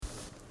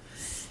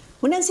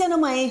Un anciano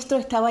maestro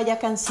estaba ya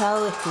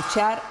cansado de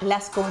escuchar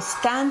las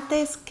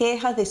constantes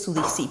quejas de su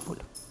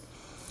discípulo.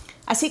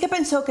 Así que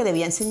pensó que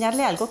debía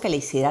enseñarle algo que le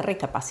hiciera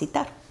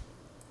recapacitar.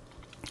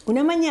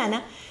 Una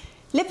mañana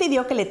le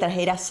pidió que le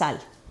trajera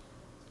sal.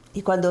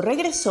 Y cuando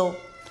regresó,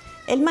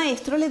 el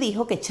maestro le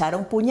dijo que echara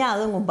un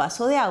puñado en un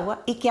vaso de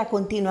agua y que a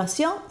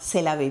continuación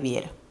se la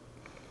bebiera.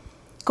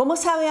 ¿Cómo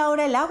sabe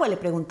ahora el agua?, le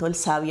preguntó el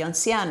sabio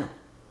anciano.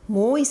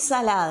 Muy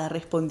salada,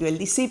 respondió el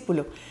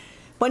discípulo,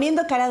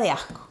 poniendo cara de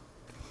asco.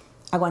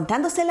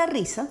 Aguantándose la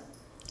risa,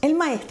 el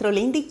maestro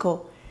le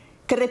indicó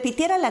que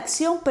repitiera la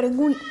acción,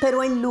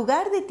 pero en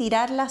lugar de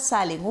tirar la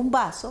sal en un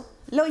vaso,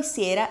 lo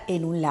hiciera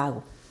en un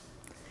lago.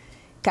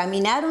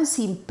 Caminaron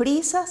sin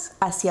prisas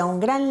hacia un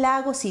gran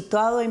lago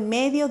situado en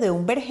medio de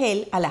un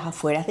vergel a las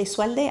afueras de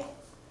su aldea.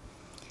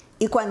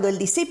 Y cuando el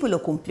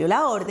discípulo cumplió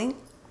la orden,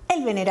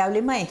 el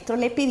venerable maestro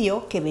le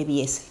pidió que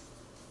bebiese.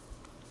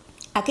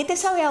 ¿A qué te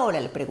sabe ahora?,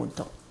 le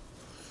preguntó.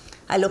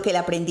 A lo que el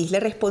aprendiz le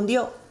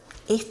respondió: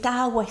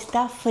 esta agua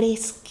está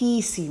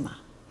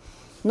fresquísima.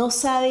 No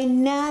sabe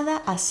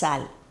nada a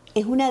sal.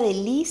 Es una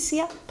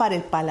delicia para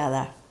el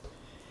paladar.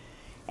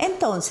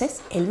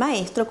 Entonces, el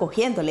maestro,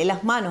 cogiéndole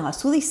las manos a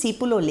su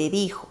discípulo, le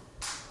dijo: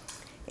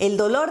 el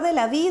dolor de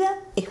la vida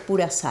es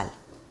pura sal.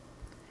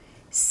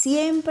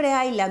 Siempre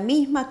hay la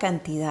misma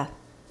cantidad.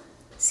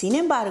 Sin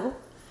embargo,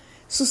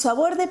 su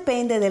sabor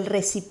depende del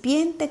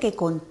recipiente que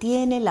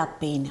contiene la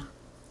pena.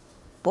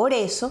 Por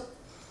eso,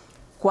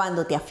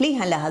 cuando te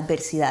aflijan las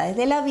adversidades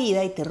de la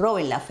vida y te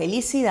roben la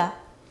felicidad,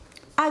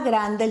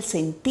 agranda el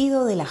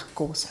sentido de las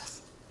cosas.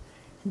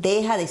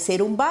 Deja de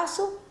ser un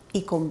vaso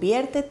y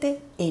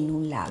conviértete en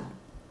un lago.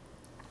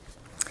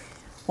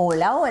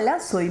 Hola,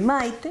 soy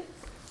Maite.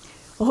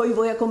 Hoy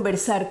voy a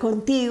conversar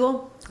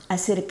contigo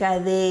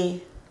acerca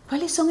de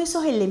cuáles son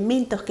esos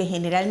elementos que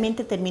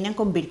generalmente terminan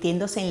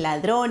convirtiéndose en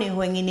ladrones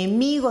o en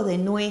enemigos de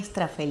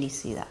nuestra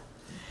felicidad.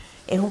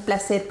 Es un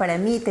placer para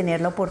mí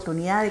tener la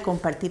oportunidad de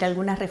compartir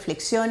algunas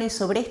reflexiones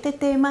sobre este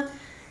tema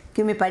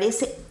que me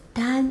parece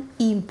tan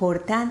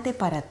importante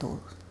para todos.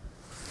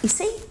 Y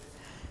sí,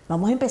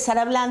 vamos a empezar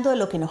hablando de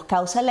lo que nos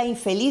causa la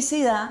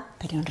infelicidad,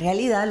 pero en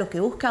realidad lo que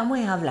buscamos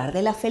es hablar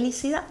de la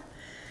felicidad.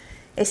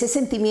 Ese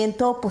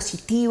sentimiento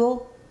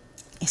positivo,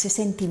 ese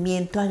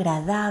sentimiento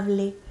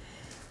agradable,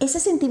 ese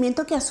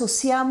sentimiento que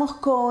asociamos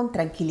con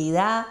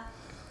tranquilidad,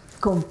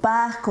 con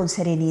paz, con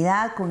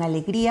serenidad, con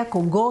alegría,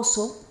 con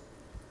gozo,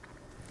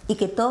 y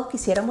que todos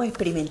quisiéramos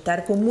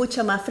experimentar con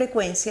mucha más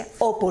frecuencia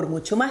o por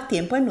mucho más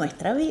tiempo en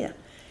nuestra vida.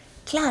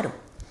 Claro,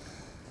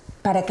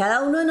 para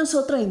cada uno de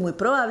nosotros es muy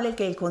probable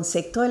que el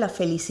concepto de la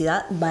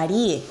felicidad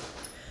varíe.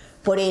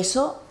 Por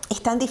eso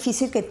es tan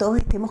difícil que todos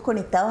estemos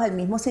conectados al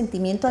mismo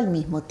sentimiento al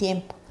mismo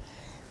tiempo.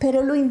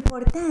 Pero lo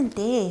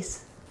importante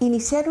es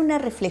iniciar una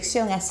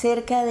reflexión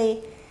acerca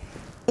de,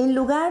 en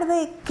lugar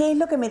de qué es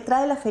lo que me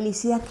trae la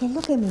felicidad, qué es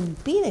lo que me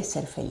impide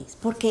ser feliz.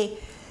 Porque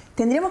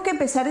tendríamos que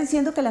empezar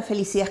diciendo que la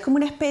felicidad es como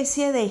una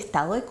especie de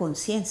estado de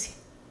conciencia.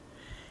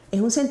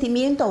 Es un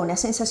sentimiento o una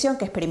sensación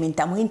que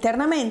experimentamos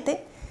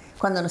internamente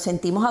cuando nos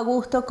sentimos a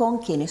gusto con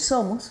quienes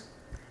somos,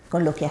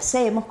 con lo que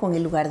hacemos, con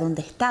el lugar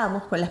donde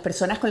estamos, con las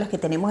personas con las que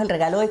tenemos el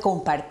regalo de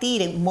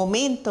compartir en un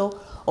momento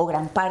o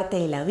gran parte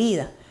de la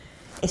vida.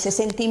 Ese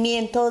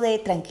sentimiento de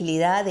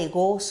tranquilidad, de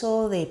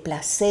gozo, de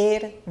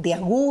placer, de a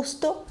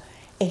gusto,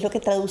 es lo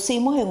que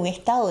traducimos en un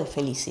estado de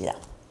felicidad.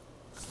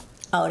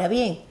 Ahora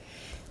bien,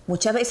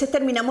 muchas veces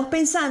terminamos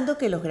pensando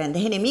que los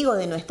grandes enemigos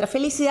de nuestra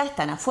felicidad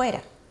están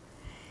afuera.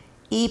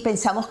 Y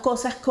pensamos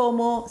cosas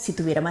como si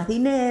tuviera más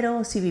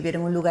dinero, si viviera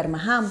en un lugar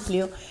más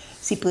amplio,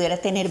 si pudiera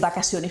tener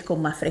vacaciones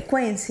con más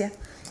frecuencia,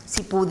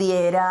 si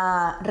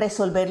pudiera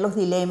resolver los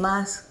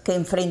dilemas que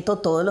enfrento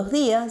todos los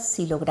días,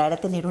 si lograra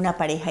tener una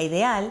pareja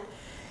ideal,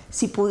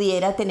 si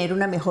pudiera tener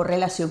una mejor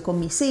relación con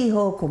mis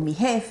hijos, con mi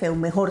jefe,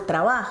 un mejor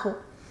trabajo.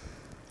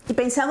 Y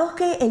pensamos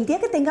que el día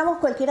que tengamos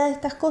cualquiera de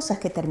estas cosas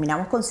que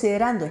terminamos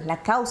considerando es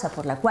la causa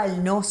por la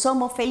cual no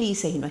somos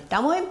felices y no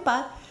estamos en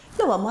paz,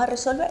 lo vamos a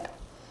resolver.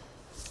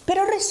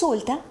 Pero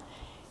resulta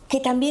que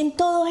también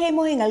todos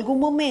hemos en algún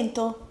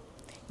momento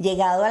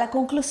llegado a la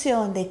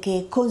conclusión de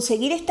que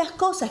conseguir estas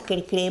cosas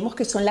que creemos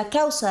que son la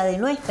causa de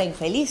nuestra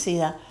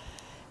infelicidad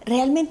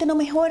realmente no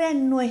mejora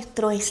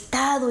nuestro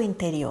estado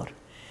interior.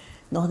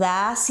 Nos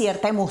da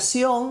cierta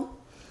emoción,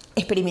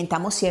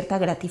 experimentamos cierta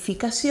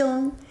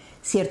gratificación,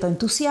 cierto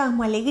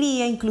entusiasmo,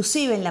 alegría,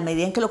 inclusive en la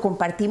medida en que lo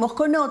compartimos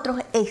con otros,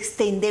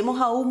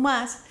 extendemos aún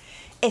más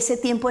ese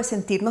tiempo de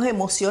sentirnos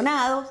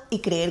emocionados y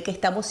creer que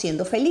estamos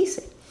siendo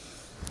felices.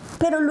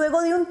 Pero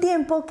luego de un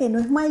tiempo que no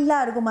es más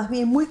largo, más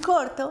bien muy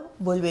corto,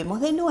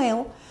 volvemos de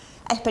nuevo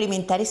a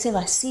experimentar ese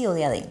vacío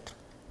de adentro.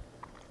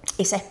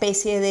 Esa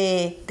especie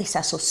de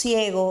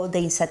desasosiego, de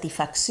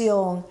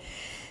insatisfacción,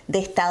 de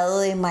estado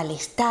de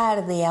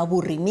malestar, de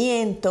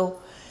aburrimiento,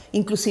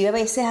 inclusive a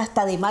veces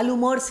hasta de mal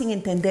humor sin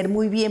entender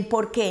muy bien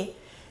por qué,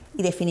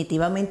 y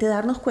definitivamente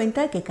darnos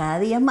cuenta de que cada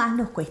día más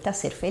nos cuesta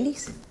ser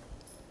felices.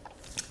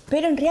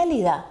 Pero en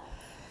realidad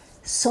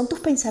son tus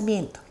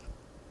pensamientos.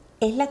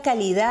 Es la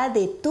calidad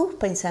de tus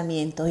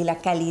pensamientos y la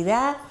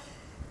calidad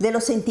de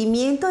los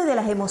sentimientos y de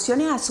las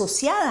emociones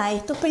asociadas a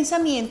estos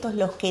pensamientos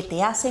los que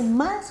te hacen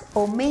más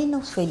o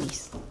menos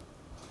feliz.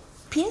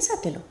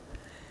 Piénsatelo.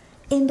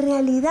 En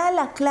realidad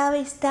la clave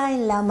está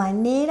en la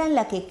manera en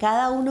la que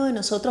cada uno de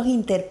nosotros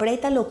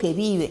interpreta lo que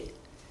vive,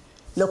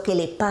 lo que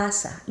le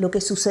pasa, lo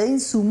que sucede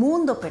en su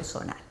mundo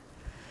personal.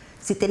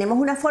 Si tenemos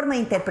una forma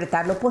de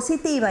interpretarlo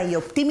positiva y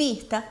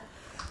optimista,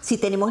 si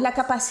tenemos la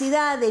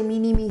capacidad de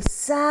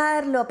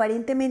minimizar lo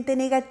aparentemente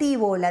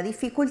negativo o la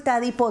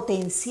dificultad y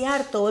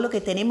potenciar todo lo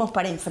que tenemos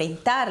para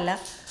enfrentarla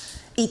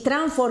y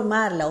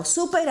transformarla o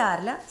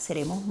superarla,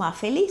 seremos más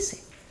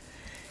felices.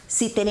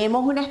 Si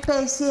tenemos una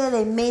especie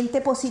de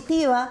mente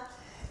positiva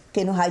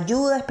que nos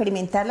ayuda a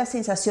experimentar la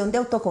sensación de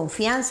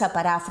autoconfianza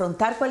para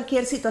afrontar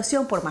cualquier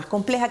situación, por más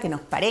compleja que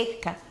nos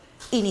parezca,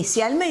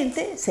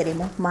 inicialmente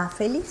seremos más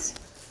felices.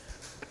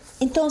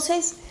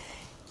 Entonces,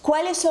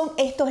 ¿cuáles son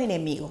estos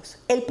enemigos?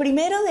 El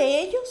primero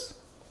de ellos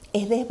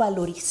es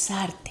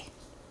desvalorizarte.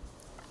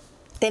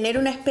 Tener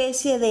una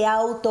especie de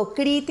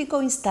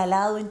autocrítico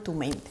instalado en tu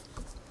mente.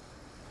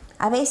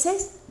 A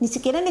veces ni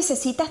siquiera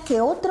necesitas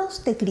que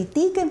otros te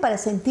critiquen para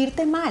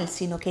sentirte mal,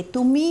 sino que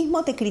tú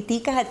mismo te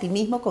criticas a ti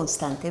mismo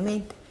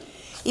constantemente.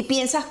 Y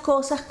piensas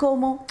cosas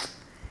como,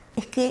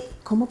 es que,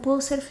 ¿cómo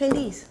puedo ser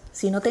feliz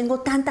si no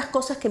tengo tantas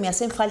cosas que me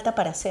hacen falta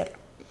para hacerlo?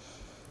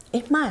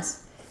 Es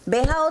más,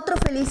 ves a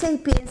otros felices y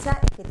piensas,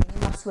 es que tienen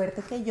más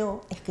suerte que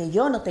yo, es que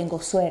yo no tengo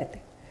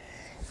suerte.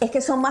 Es que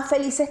son más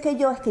felices que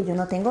yo, es que yo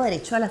no tengo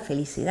derecho a la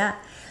felicidad.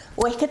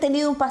 O es que he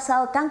tenido un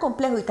pasado tan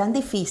complejo y tan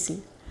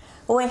difícil.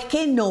 O es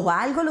que no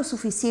valgo lo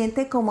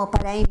suficiente como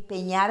para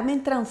empeñarme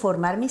en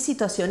transformar mis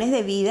situaciones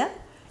de vida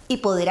y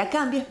poder a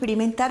cambio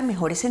experimentar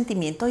mejores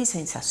sentimientos y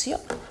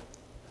sensaciones.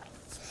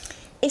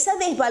 Esa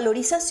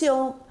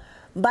desvalorización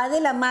va de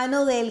la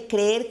mano del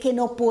creer que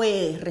no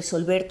puedes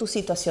resolver tus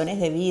situaciones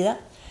de vida,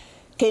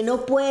 que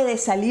no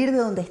puedes salir de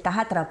donde estás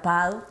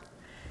atrapado,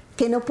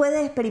 que no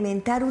puedes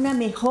experimentar una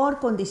mejor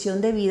condición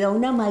de vida,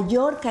 una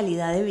mayor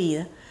calidad de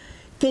vida,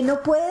 que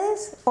no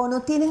puedes o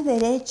no tienes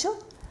derecho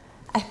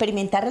a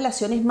experimentar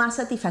relaciones más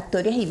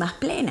satisfactorias y más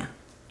plenas.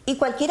 Y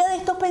cualquiera de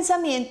estos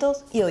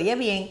pensamientos, y oye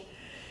bien,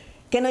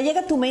 que no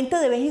llega a tu mente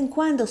de vez en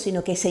cuando,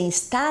 sino que se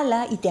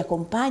instala y te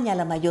acompaña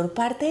la mayor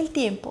parte del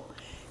tiempo,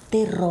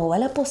 te roba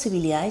la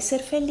posibilidad de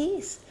ser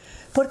feliz.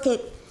 Porque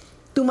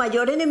tu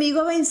mayor enemigo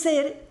a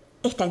vencer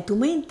está en tu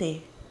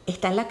mente,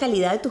 está en la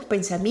calidad de tus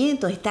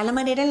pensamientos, está en la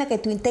manera en la que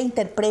tú te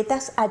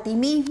interpretas a ti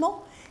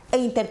mismo e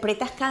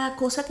interpretas cada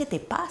cosa que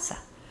te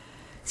pasa.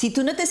 Si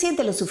tú no te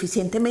sientes lo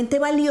suficientemente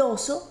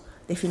valioso,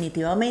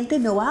 definitivamente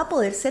no vas a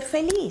poder ser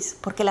feliz,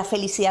 porque la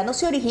felicidad no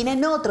se origina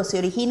en otro, se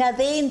origina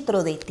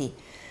dentro de ti.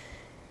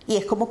 Y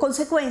es como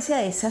consecuencia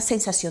de esa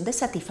sensación de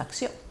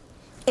satisfacción,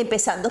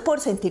 empezando por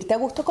sentirte a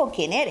gusto con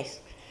quien eres.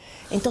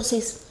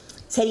 Entonces,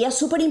 sería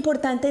súper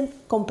importante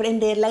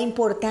comprender la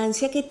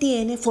importancia que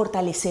tiene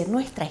fortalecer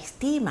nuestra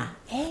estima.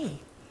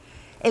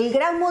 El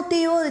gran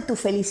motivo de tu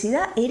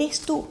felicidad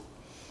eres tú.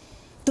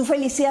 Tu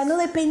felicidad no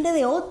depende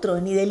de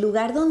otro, ni del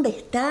lugar donde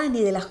estás,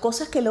 ni de las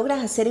cosas que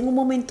logras hacer en un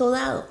momento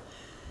dado.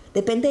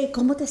 Depende de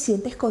cómo te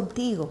sientes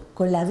contigo,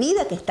 con la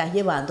vida que estás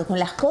llevando, con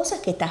las cosas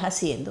que estás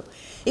haciendo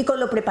y con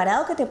lo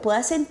preparado que te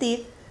puedas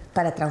sentir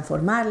para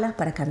transformarlas,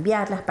 para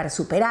cambiarlas, para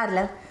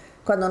superarlas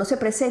cuando no se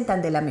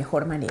presentan de la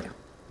mejor manera.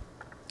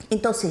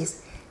 Entonces,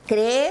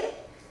 creer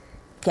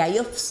que hay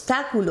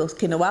obstáculos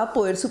que no vas a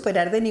poder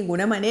superar de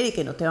ninguna manera y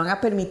que no te van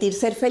a permitir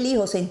ser feliz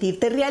o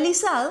sentirte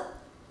realizado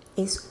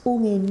es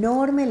un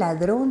enorme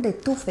ladrón de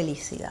tu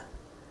felicidad.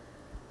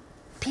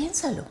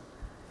 Piénsalo.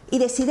 Y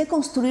decide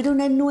construir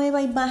una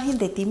nueva imagen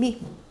de ti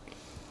mismo.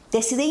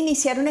 Decide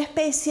iniciar una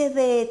especie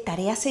de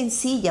tarea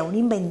sencilla, un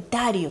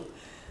inventario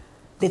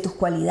de tus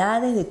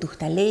cualidades, de tus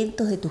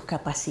talentos, de tus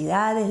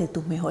capacidades, de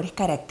tus mejores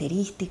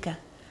características,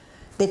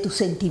 de tus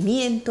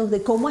sentimientos,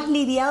 de cómo has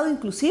lidiado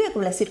inclusive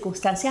con las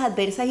circunstancias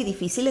adversas y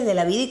difíciles de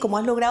la vida y cómo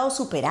has logrado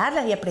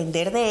superarlas y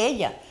aprender de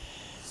ellas.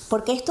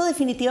 Porque esto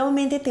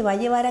definitivamente te va a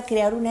llevar a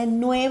crear una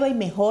nueva y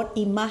mejor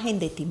imagen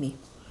de ti mismo.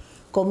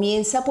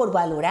 Comienza por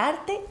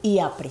valorarte y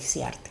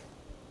apreciarte.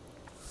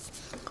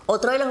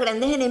 Otro de los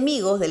grandes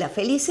enemigos de la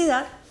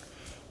felicidad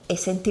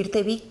es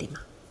sentirte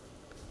víctima.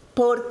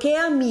 ¿Por qué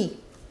a mí?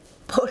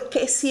 ¿Por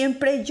qué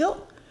siempre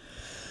yo?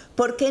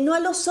 ¿Por qué no a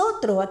los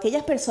otros,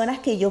 aquellas personas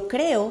que yo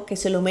creo que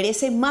se lo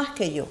merecen más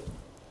que yo?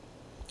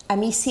 A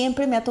mí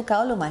siempre me ha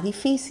tocado lo más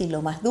difícil,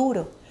 lo más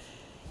duro.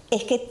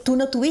 Es que tú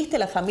no tuviste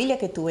la familia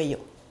que tuve yo.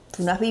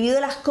 Tú no has vivido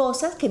las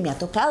cosas que me ha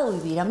tocado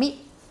vivir a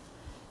mí.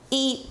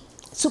 Y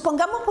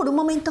supongamos por un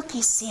momento que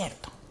es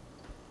cierto.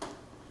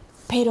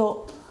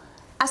 Pero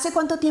 ¿hace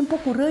cuánto tiempo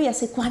ocurrió y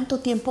hace cuánto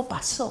tiempo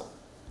pasó?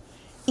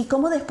 Y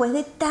cómo después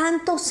de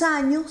tantos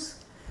años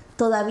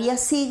todavía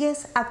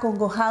sigues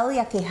acongojado y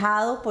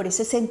aquejado por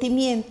ese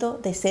sentimiento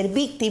de ser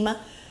víctima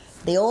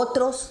de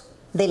otros,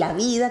 de la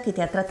vida que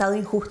te ha tratado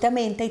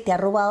injustamente y te ha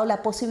robado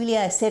la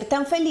posibilidad de ser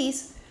tan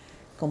feliz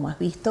como has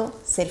visto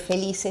ser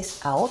felices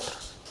a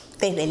otros,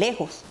 desde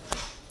lejos.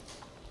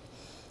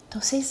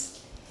 Entonces,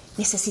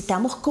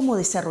 necesitamos como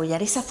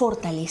desarrollar esa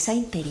fortaleza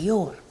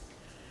interior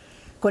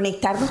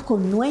conectarnos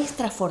con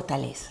nuestra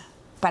fortaleza.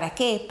 ¿Para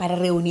qué? Para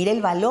reunir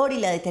el valor y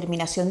la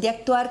determinación de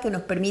actuar que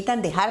nos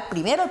permitan dejar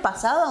primero el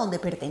pasado a donde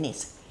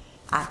pertenece,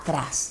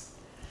 atrás.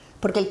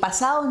 Porque el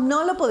pasado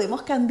no lo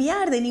podemos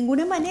cambiar de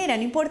ninguna manera,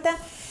 no importa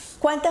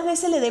cuántas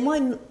veces le demos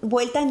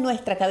vuelta en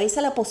nuestra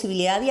cabeza la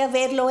posibilidad de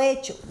haberlo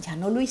hecho, ya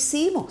no lo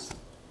hicimos.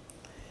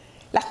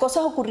 Las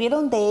cosas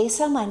ocurrieron de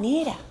esa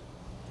manera.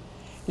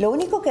 Lo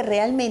único que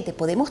realmente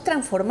podemos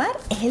transformar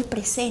es el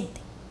presente.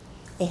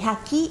 Es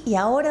aquí y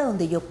ahora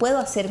donde yo puedo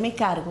hacerme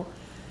cargo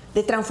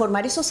de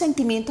transformar esos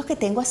sentimientos que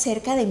tengo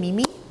acerca de mí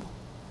mismo.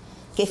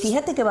 Que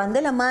fíjate que van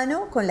de la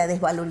mano con la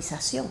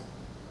desvalorización,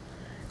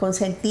 con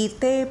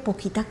sentirte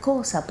poquita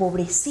cosa,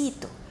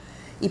 pobrecito.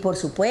 Y por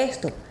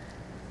supuesto,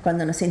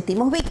 cuando nos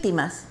sentimos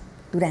víctimas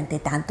durante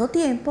tanto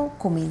tiempo,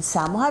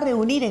 comenzamos a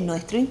reunir en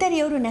nuestro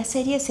interior una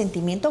serie de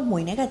sentimientos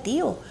muy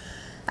negativos,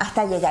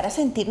 hasta llegar a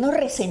sentirnos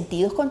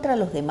resentidos contra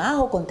los demás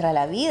o contra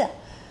la vida.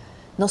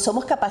 No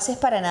somos capaces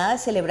para nada de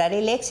celebrar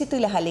el éxito y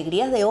las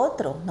alegrías de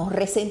otros. Nos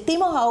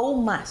resentimos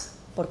aún más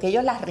porque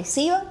ellos las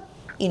reciban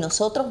y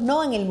nosotros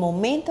no en el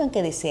momento en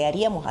que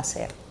desearíamos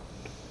hacerlo.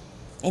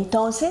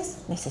 Entonces,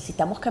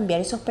 necesitamos cambiar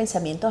esos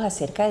pensamientos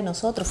acerca de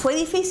nosotros. ¿Fue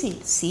difícil?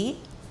 Sí,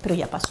 pero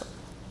ya pasó.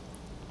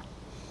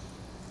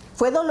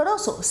 ¿Fue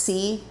doloroso?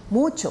 Sí,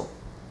 mucho,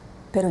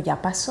 pero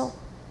ya pasó.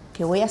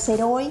 ¿Qué voy a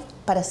hacer hoy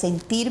para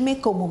sentirme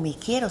como me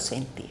quiero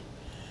sentir?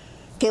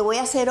 ¿Qué voy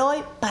a hacer hoy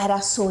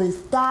para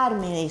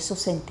soltarme de esos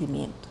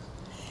sentimientos?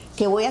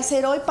 ¿Qué voy a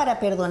hacer hoy para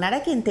perdonar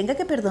a quien tenga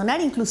que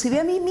perdonar, inclusive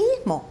a mí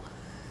mismo?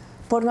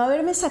 Por no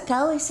haberme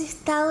sacado de ese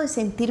estado de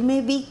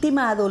sentirme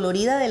víctima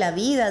adolorida de la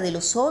vida, de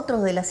los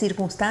otros, de las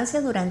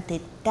circunstancias durante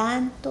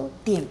tanto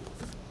tiempo.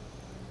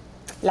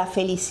 La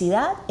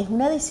felicidad es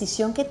una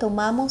decisión que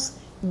tomamos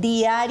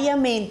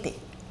diariamente.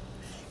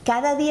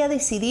 Cada día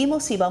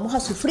decidimos si vamos a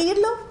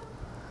sufrirlo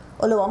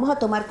o lo vamos a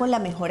tomar con la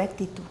mejor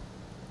actitud.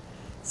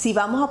 Si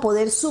vamos a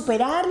poder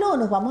superarlo o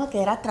nos vamos a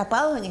quedar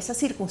atrapados en esa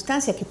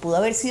circunstancia que pudo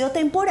haber sido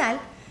temporal,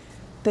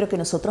 pero que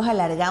nosotros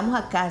alargamos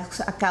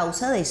a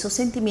causa de esos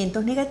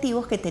sentimientos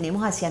negativos que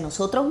tenemos hacia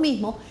nosotros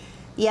mismos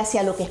y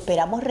hacia lo que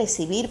esperamos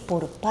recibir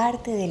por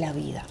parte de la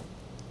vida.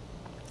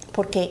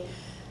 Porque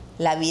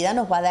la vida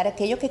nos va a dar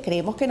aquello que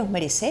creemos que nos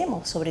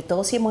merecemos, sobre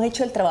todo si hemos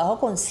hecho el trabajo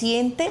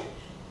consciente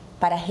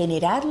para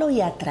generarlo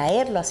y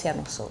atraerlo hacia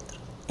nosotros.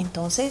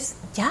 Entonces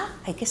ya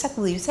hay que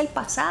sacudirse el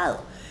pasado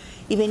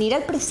y venir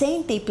al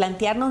presente y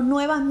plantearnos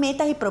nuevas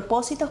metas y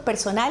propósitos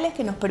personales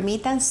que nos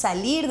permitan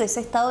salir de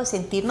ese estado de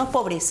sentirnos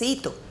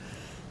pobrecitos,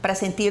 para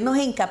sentirnos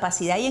en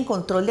capacidad y en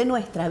control de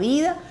nuestra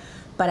vida,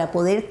 para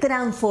poder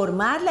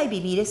transformarla y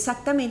vivir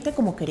exactamente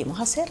como queremos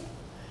hacerlo.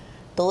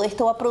 Todo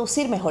esto va a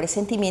producir mejores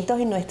sentimientos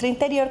en nuestro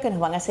interior que nos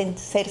van a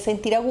hacer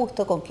sentir a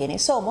gusto con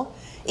quienes somos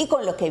y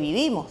con lo que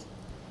vivimos.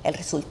 El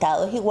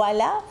resultado es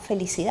igual a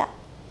felicidad,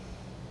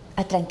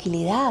 a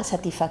tranquilidad, a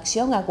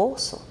satisfacción, a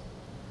gozo,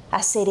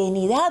 a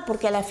serenidad,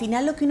 porque a la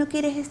final lo que uno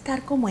quiere es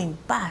estar como en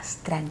paz,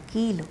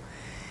 tranquilo.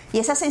 Y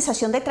esa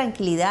sensación de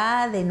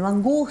tranquilidad, de no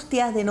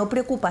angustias, de no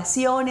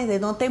preocupaciones,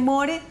 de no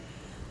temores,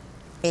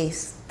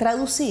 es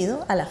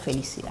traducido a la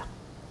felicidad.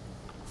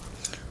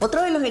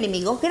 Otro de los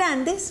enemigos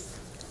grandes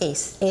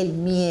es el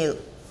miedo.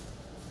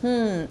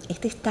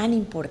 Este es tan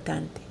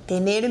importante.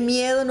 Tener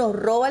miedo nos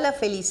roba la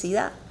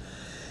felicidad.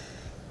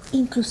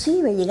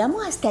 Inclusive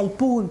llegamos hasta el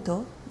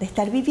punto de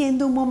estar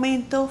viviendo un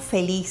momento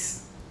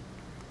feliz.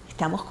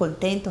 Estamos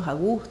contentos, a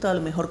gusto, a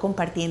lo mejor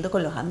compartiendo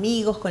con los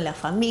amigos, con la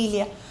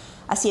familia,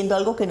 haciendo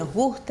algo que nos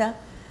gusta,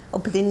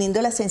 obteniendo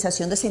la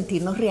sensación de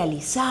sentirnos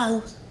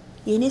realizados.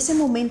 Y en ese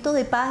momento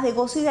de paz, de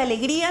gozo y de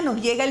alegría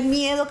nos llega el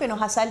miedo que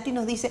nos asalta y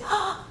nos dice,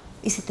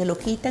 ¿y si te lo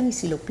quitan? ¿Y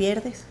si lo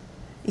pierdes?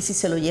 ¿Y si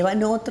se lo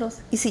llevan otros?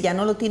 ¿Y si ya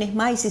no lo tienes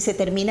más? ¿Y si se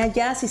termina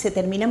ya? ¿Si se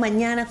termina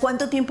mañana?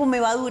 ¿Cuánto tiempo me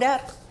va a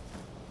durar?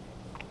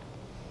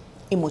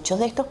 Y muchos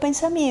de estos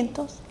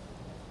pensamientos,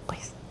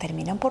 pues,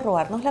 terminan por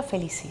robarnos la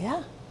felicidad.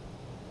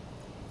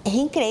 Es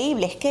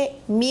increíble, es que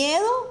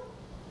miedo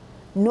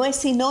no es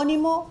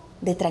sinónimo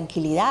de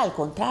tranquilidad, al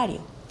contrario.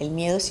 El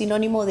miedo es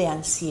sinónimo de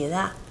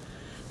ansiedad,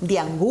 de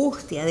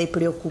angustia, de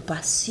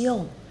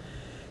preocupación,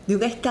 de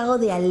un estado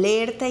de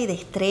alerta y de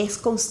estrés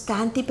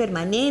constante y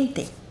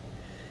permanente.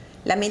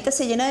 La mente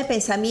se llena de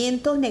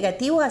pensamientos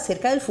negativos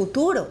acerca del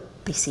futuro,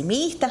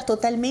 pesimistas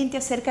totalmente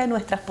acerca de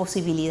nuestras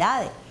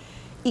posibilidades.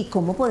 ¿Y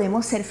cómo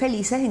podemos ser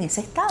felices en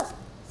ese estado?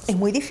 Es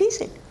muy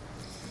difícil.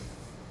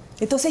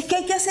 Entonces, ¿qué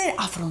hay que hacer?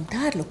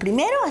 Afrontarlo.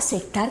 Primero,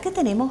 aceptar que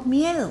tenemos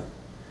miedo.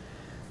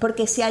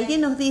 Porque si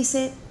alguien nos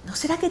dice, ¿no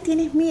será que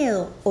tienes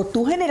miedo? O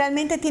tú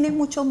generalmente tienes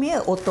mucho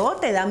miedo, o todo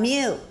te da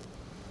miedo.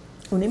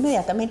 Uno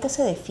inmediatamente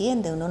se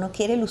defiende, uno no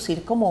quiere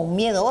lucir como un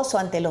miedoso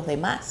ante los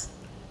demás.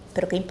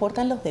 Pero ¿qué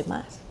importan los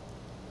demás?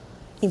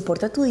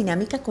 Importa tu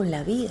dinámica con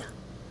la vida.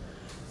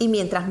 Y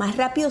mientras más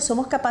rápido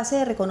somos capaces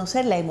de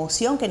reconocer la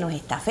emoción que nos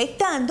está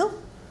afectando,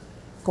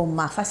 con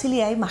más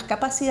facilidad y más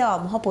capacidad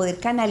vamos a poder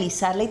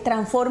canalizarla y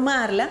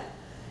transformarla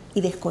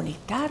y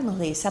desconectarnos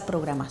de esa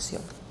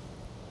programación.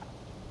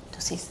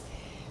 Entonces,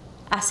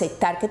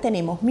 aceptar que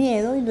tenemos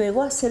miedo y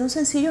luego hacer un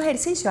sencillo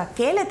ejercicio. ¿A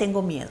qué le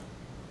tengo miedo?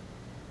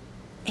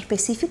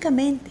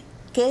 específicamente,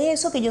 ¿qué es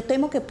eso que yo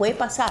temo que puede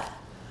pasar?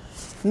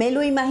 Me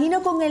lo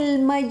imagino con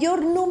el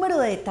mayor número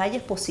de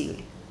detalles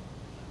posible.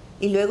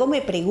 Y luego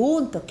me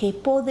pregunto, ¿qué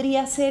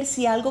podría hacer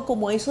si algo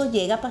como eso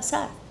llega a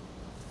pasar?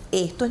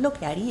 Esto es lo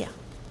que haría.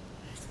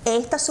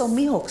 Estas son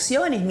mis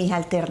opciones, mis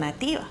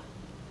alternativas.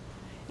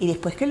 Y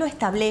después que lo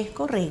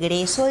establezco,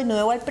 regreso de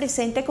nuevo al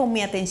presente con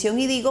mi atención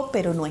y digo,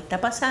 pero no está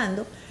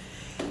pasando.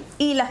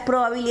 Y las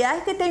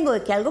probabilidades que tengo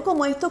de que algo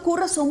como esto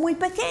ocurra son muy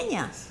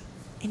pequeñas.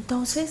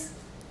 Entonces,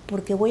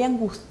 ¿por qué voy a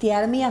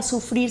angustiarme y a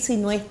sufrir si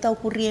no está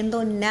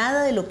ocurriendo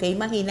nada de lo que he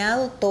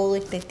imaginado todo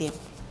este tiempo?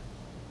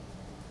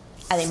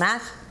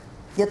 Además,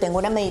 yo tengo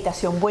una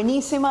meditación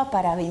buenísima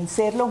para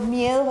vencer los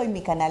miedos en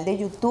mi canal de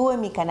YouTube,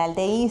 en mi canal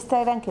de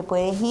Instagram, que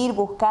puedes ir,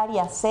 buscar y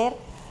hacer.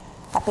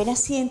 Apenas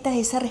sientas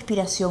esa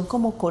respiración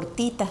como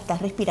cortita,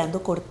 estás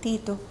respirando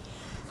cortito,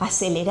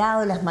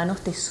 acelerado, las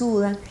manos te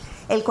sudan,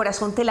 el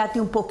corazón te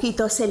late un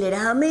poquito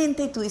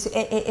aceleradamente y tú dices,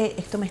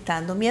 esto me está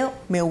dando miedo,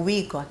 me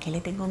ubico, ¿a qué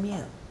le tengo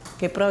miedo?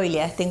 ¿Qué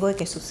probabilidades tengo de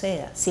que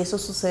suceda? Si eso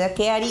suceda,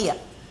 ¿qué haría?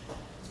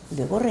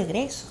 Luego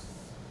regreso.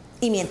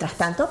 Y mientras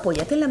tanto,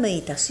 apóyate en la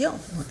meditación.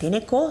 No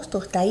tiene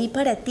costo, está ahí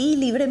para ti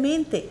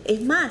libremente.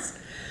 Es más,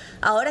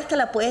 ahora hasta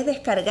la puedes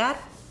descargar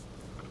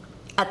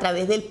a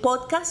través del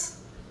podcast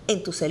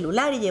en tu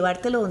celular y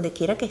llevártelo donde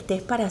quiera que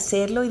estés para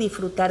hacerlo y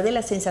disfrutar de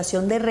la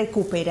sensación de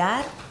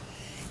recuperar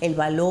el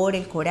valor,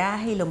 el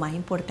coraje y lo más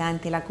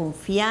importante, la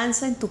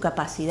confianza en tu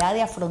capacidad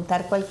de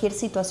afrontar cualquier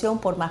situación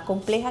por más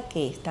compleja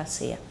que ésta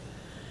sea.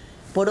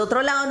 Por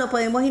otro lado, no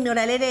podemos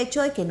ignorar el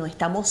hecho de que no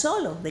estamos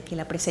solos, de que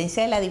la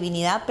presencia de la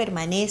divinidad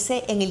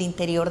permanece en el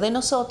interior de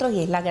nosotros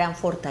y es la gran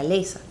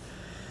fortaleza.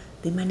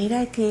 De manera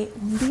de que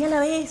un día a la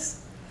vez,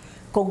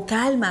 con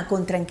calma,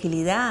 con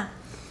tranquilidad,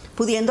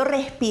 pudiendo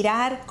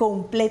respirar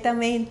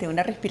completamente,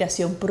 una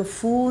respiración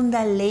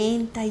profunda,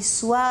 lenta y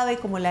suave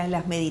como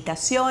las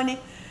meditaciones,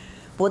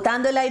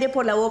 botando el aire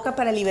por la boca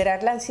para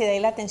liberar la ansiedad y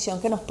la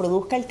tensión que nos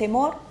produzca el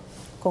temor,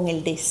 con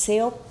el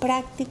deseo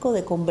práctico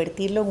de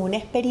convertirlo en una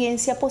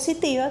experiencia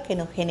positiva que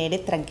nos genere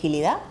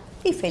tranquilidad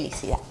y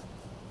felicidad.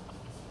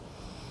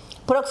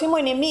 Próximo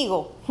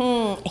enemigo,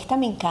 esta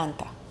me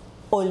encanta,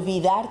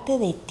 olvidarte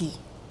de ti.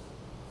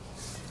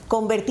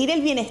 Convertir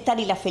el bienestar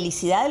y la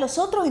felicidad de los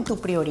otros en tu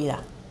prioridad.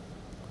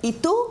 Y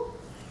tú,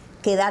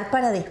 quedar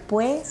para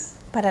después,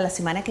 para la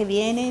semana que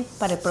viene,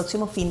 para el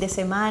próximo fin de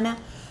semana,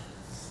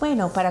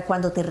 bueno, para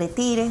cuando te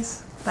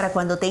retires, para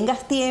cuando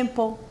tengas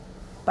tiempo,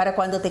 para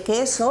cuando te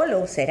quedes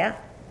solo, será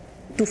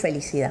tu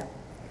felicidad.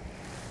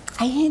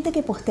 Hay gente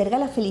que posterga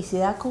la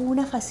felicidad con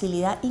una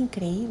facilidad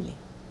increíble,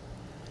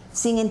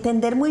 sin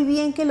entender muy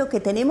bien que lo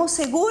que tenemos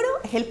seguro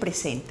es el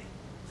presente.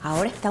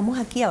 Ahora estamos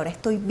aquí, ahora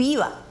estoy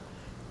viva.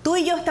 Tú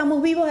y yo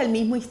estamos vivos al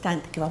mismo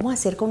instante. ¿Qué vamos a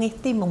hacer con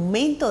este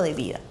momento de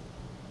vida?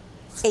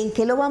 ¿En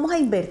qué lo vamos a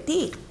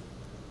invertir?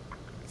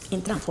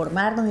 En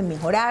transformarnos, en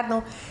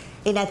mejorarnos,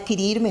 en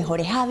adquirir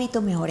mejores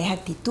hábitos, mejores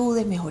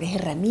actitudes, mejores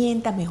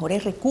herramientas,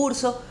 mejores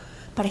recursos,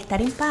 para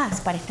estar en paz,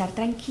 para estar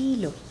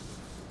tranquilos,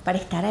 para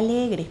estar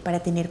alegres,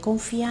 para tener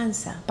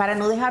confianza, para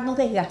no dejarnos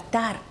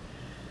desgastar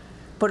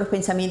por los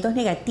pensamientos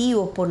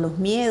negativos, por los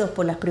miedos,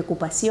 por las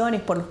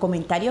preocupaciones, por los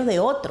comentarios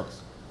de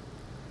otros.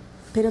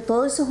 Pero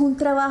todo eso es un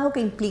trabajo que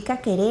implica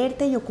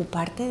quererte y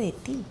ocuparte de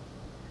ti.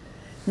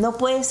 No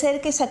puede ser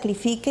que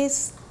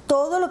sacrifiques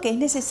todo lo que es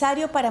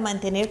necesario para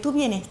mantener tu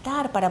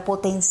bienestar, para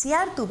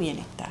potenciar tu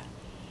bienestar.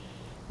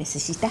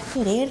 Necesitas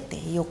quererte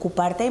y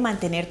ocuparte de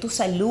mantener tu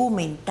salud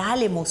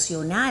mental,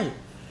 emocional.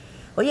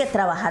 Oye,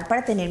 trabajar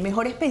para tener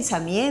mejores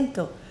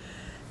pensamientos,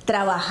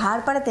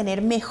 trabajar para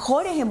tener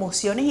mejores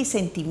emociones y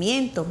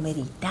sentimientos,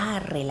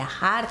 meditar,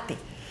 relajarte.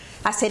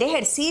 Hacer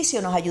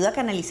ejercicio nos ayuda a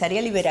canalizar y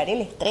a liberar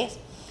el estrés.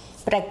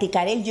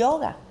 Practicar el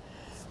yoga.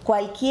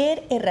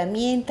 Cualquier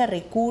herramienta,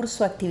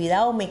 recurso,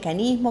 actividad o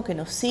mecanismo que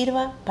nos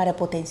sirva para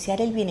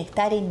potenciar el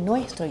bienestar en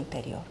nuestro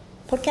interior.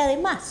 Porque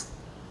además,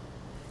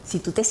 si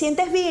tú te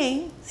sientes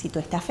bien, si tú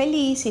estás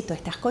feliz, si tú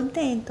estás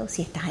contento,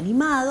 si estás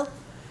animado,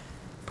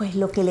 pues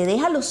lo que le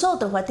des a los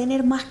otros va a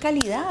tener más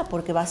calidad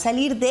porque va a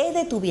salir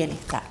desde tu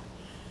bienestar,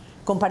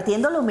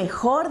 compartiendo lo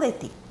mejor de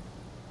ti.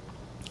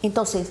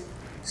 Entonces,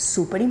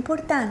 súper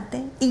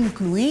importante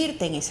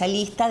incluirte en esa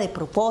lista de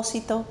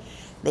propósitos,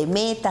 de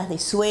metas, de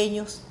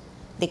sueños,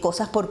 de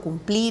cosas por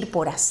cumplir,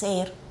 por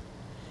hacer.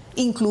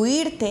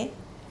 Incluirte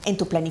en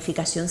tu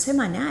planificación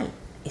semanal,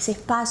 ese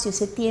espacio,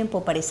 ese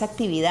tiempo para esa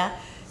actividad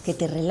que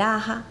te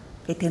relaja,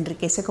 que te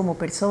enriquece como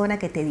persona,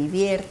 que te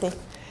divierte,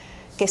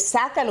 que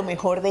saca lo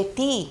mejor de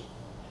ti.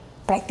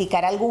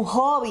 Practicar algún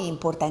hobby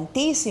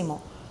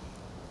importantísimo,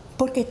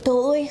 porque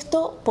todo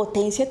esto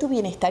potencia tu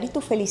bienestar y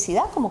tu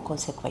felicidad como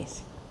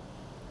consecuencia.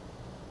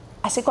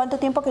 ¿Hace cuánto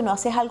tiempo que no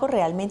haces algo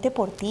realmente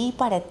por ti y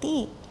para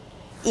ti?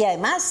 Y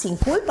además, sin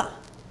culpa,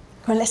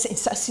 con la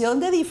sensación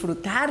de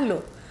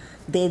disfrutarlo,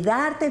 de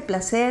darte el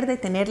placer, de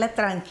tener la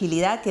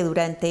tranquilidad que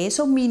durante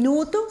esos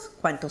minutos,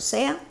 cuantos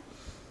sean,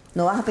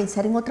 no vas a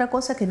pensar en otra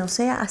cosa que no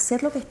sea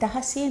hacer lo que estás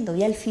haciendo.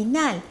 Y al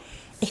final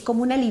es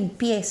como una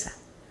limpieza,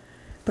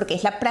 porque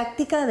es la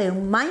práctica de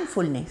un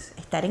mindfulness,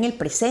 estar en el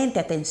presente,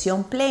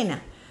 atención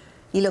plena.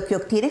 Y lo que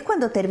obtienes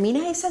cuando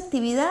terminas esa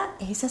actividad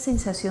es esa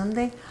sensación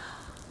de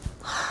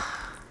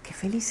qué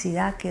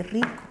felicidad, qué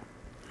rico.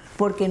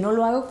 ¿Por qué no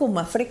lo hago con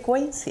más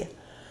frecuencia?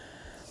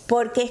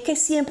 Porque es que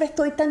siempre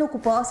estoy tan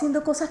ocupado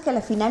haciendo cosas que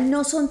al final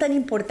no son tan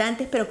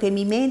importantes, pero que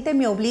mi mente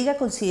me obliga a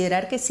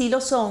considerar que sí lo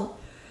son,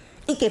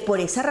 y que por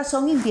esa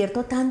razón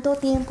invierto tanto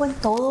tiempo en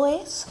todo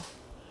eso.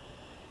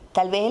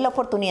 Tal vez es la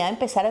oportunidad de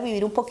empezar a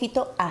vivir un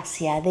poquito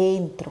hacia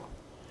adentro,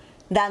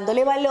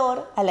 dándole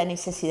valor a la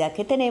necesidad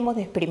que tenemos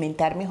de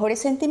experimentar mejores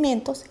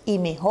sentimientos y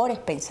mejores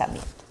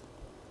pensamientos.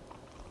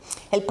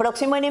 El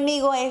próximo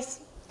enemigo es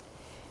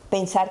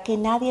pensar que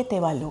nadie te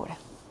valora,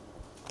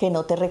 que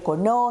no te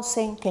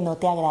reconocen, que no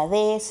te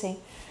agradecen,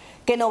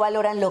 que no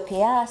valoran lo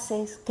que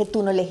haces, que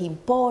tú no les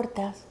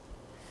importas.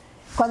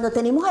 Cuando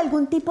tenemos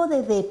algún tipo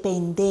de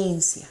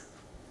dependencia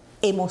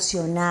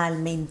emocional,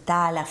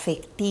 mental,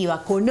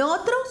 afectiva con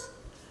otros,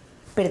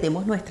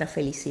 perdemos nuestra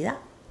felicidad.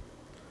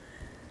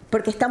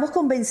 Porque estamos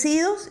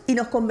convencidos y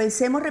nos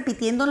convencemos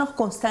repitiéndonos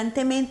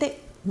constantemente,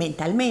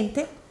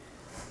 mentalmente,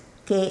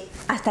 que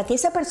hasta que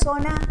esa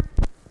persona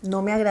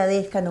no me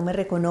agradezca, no me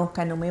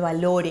reconozca, no me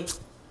valore,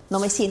 no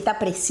me sienta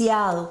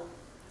apreciado,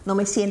 no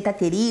me sienta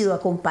querido,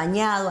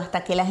 acompañado,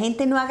 hasta que la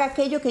gente no haga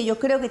aquello que yo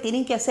creo que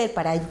tienen que hacer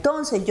para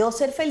entonces yo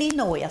ser feliz,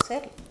 no voy a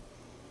hacerlo.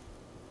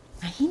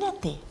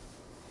 Imagínate.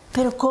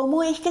 Pero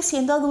 ¿cómo es que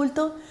siendo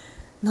adultos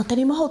no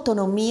tenemos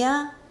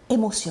autonomía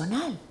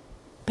emocional,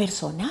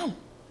 personal?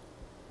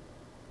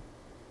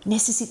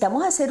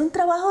 Necesitamos hacer un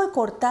trabajo de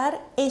cortar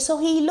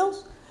esos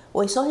hilos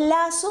o esos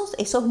lazos,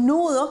 esos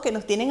nudos que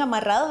nos tienen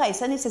amarrados a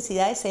esa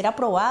necesidad de ser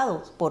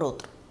aprobados por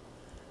otro.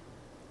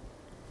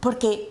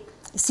 Porque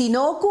si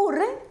no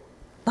ocurre,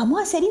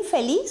 vamos a ser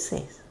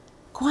infelices.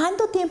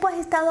 ¿Cuánto tiempo has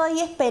estado ahí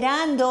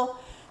esperando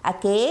a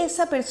que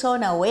esa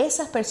persona o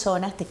esas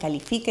personas te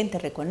califiquen, te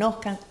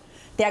reconozcan,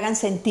 te hagan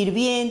sentir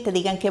bien, te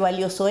digan qué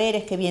valioso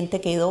eres, qué bien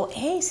te quedó?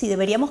 Si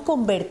deberíamos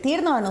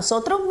convertirnos a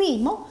nosotros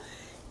mismos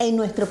en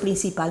nuestro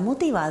principal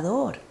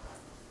motivador,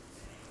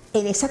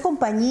 en esa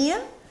compañía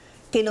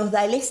que nos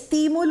da el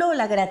estímulo,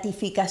 la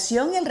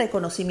gratificación y el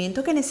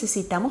reconocimiento que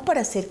necesitamos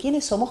para ser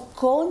quienes somos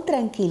con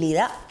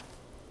tranquilidad.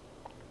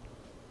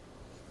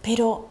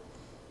 Pero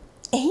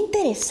es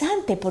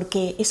interesante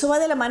porque eso va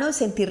de la mano de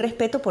sentir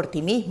respeto por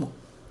ti mismo,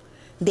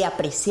 de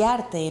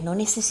apreciarte, de no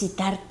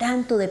necesitar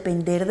tanto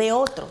depender de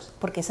otros,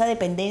 porque esa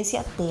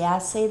dependencia te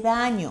hace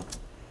daño.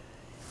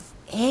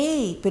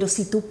 Pero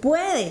si tú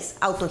puedes,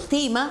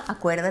 autoestima,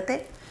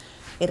 acuérdate,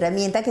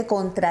 herramienta que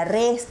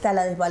contrarresta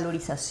la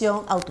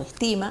desvalorización,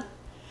 autoestima,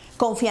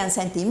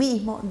 confianza en ti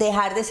mismo,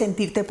 dejar de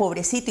sentirte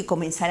pobrecito y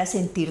comenzar a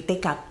sentirte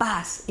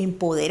capaz,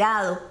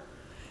 empoderado,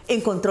 en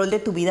control de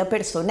tu vida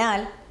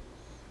personal,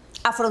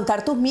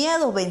 afrontar tus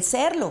miedos,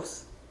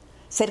 vencerlos,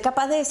 ser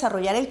capaz de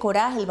desarrollar el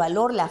coraje, el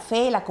valor, la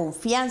fe, la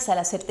confianza,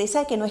 la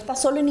certeza de que no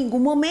estás solo en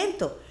ningún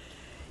momento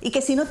y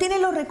que si no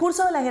tienes los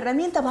recursos o las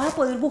herramientas vas a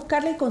poder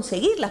buscarlas y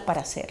conseguirlas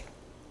para hacerlo.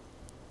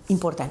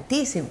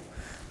 Importantísimo.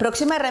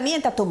 Próxima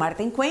herramienta,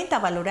 tomarte en cuenta,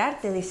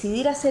 valorarte,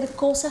 decidir hacer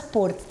cosas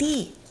por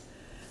ti,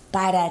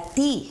 para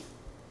ti.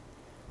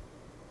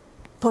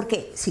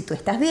 Porque si tú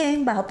estás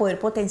bien, vas a poder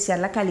potenciar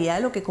la calidad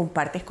de lo que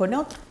compartes con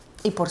otros.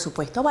 Y por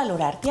supuesto,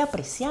 valorarte y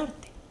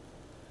apreciarte.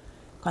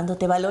 Cuando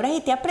te valoras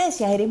y te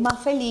aprecias, eres más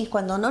feliz.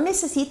 Cuando no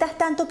necesitas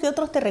tanto que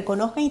otros te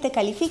reconozcan y te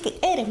califiquen,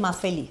 eres más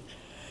feliz.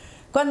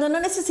 Cuando no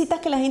necesitas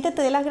que la gente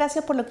te dé las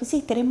gracias por lo que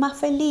hiciste, eres más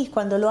feliz.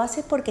 Cuando lo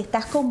haces porque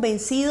estás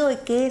convencido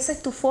de que esa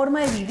es tu forma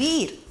de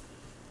vivir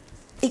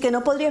y que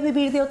no podrías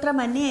vivir de otra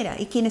manera.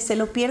 Y quienes se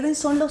lo pierden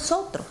son los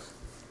otros.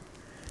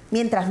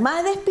 Mientras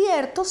más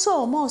despiertos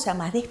somos, o sea,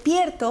 más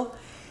despiertos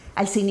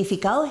al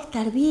significado de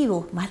estar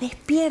vivos, más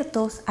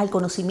despiertos al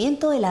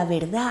conocimiento de la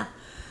verdad,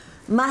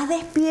 más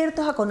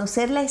despiertos a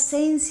conocer la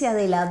esencia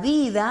de la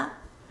vida,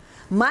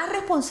 más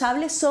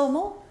responsables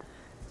somos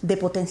de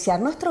potenciar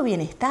nuestro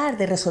bienestar,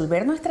 de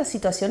resolver nuestras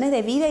situaciones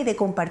de vida y de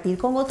compartir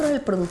con otros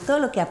el producto de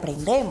lo que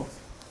aprendemos.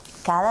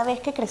 Cada vez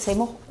que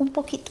crecemos un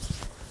poquito.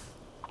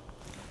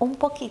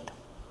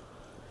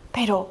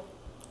 Pero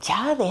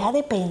ya deja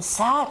de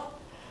pensar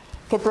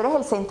que tú eres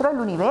el centro del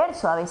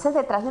universo. A veces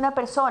detrás de una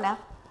persona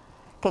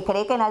que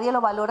cree que nadie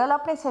lo valora o lo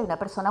aprecia, hay una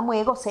persona muy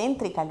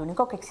egocéntrica. Lo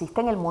único que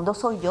existe en el mundo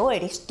soy yo,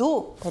 eres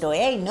tú. Pero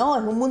no,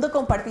 es un mundo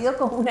compartido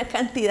con una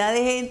cantidad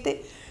de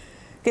gente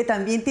que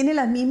también tiene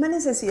las mismas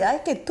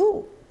necesidades que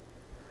tú.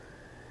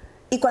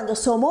 Y cuando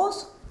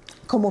somos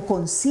como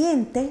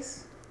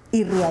conscientes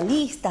y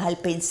realistas al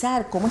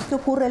pensar cómo es que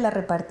ocurre la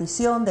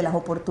repartición de las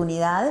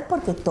oportunidades,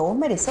 porque todos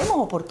merecemos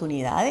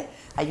oportunidades,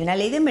 hay una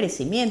ley de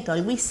merecimiento,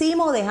 algo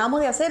hicimos o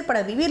dejamos de hacer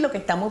para vivir lo que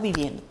estamos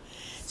viviendo.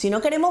 Si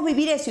no queremos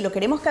vivir eso y lo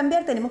queremos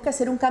cambiar, tenemos que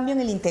hacer un cambio en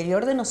el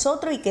interior de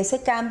nosotros y que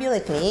ese cambio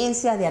de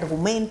creencias, de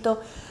argumentos,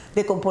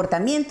 de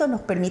comportamiento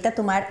nos permita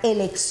tomar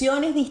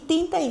elecciones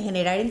distintas y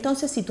generar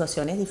entonces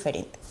situaciones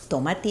diferentes.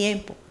 Toma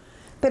tiempo,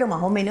 pero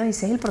más o menos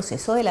ese es el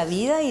proceso de la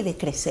vida y de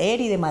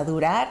crecer y de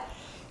madurar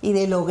y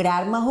de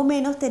lograr más o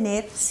menos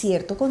tener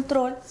cierto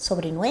control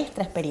sobre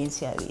nuestra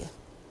experiencia de vida.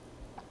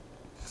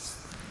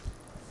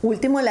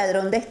 Último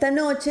ladrón de esta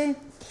noche,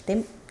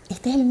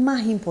 este es el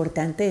más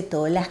importante de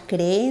todo, las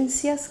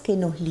creencias que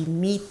nos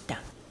limitan,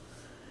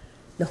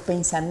 los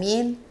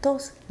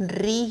pensamientos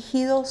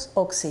rígidos,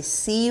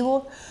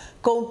 obsesivos,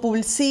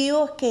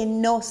 compulsivos que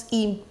nos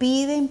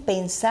impiden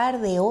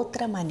pensar de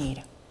otra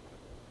manera.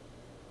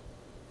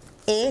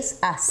 Es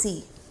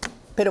así.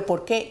 ¿Pero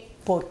por qué?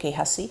 Porque es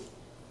así.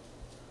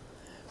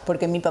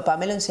 Porque mi papá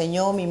me lo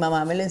enseñó, mi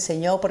mamá me lo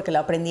enseñó, porque lo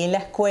aprendí en la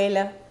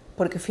escuela,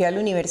 porque fui a la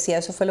universidad,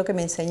 eso fue lo que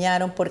me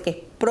enseñaron, porque es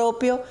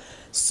propio,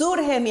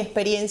 surge de mi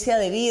experiencia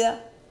de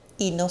vida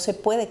y no se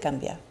puede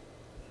cambiar.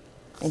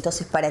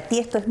 Entonces, para ti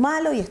esto es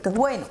malo y esto es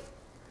bueno.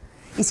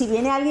 Y si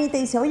viene alguien y te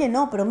dice, oye,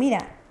 no, pero mira,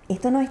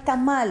 esto no es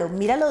tan malo,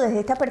 míralo desde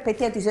esta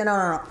perspectiva, tú dices,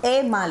 no,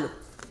 es malo.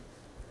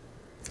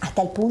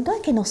 Hasta el punto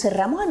de que nos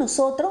cerramos a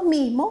nosotros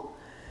mismos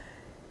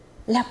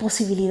la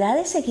posibilidad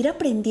de seguir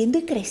aprendiendo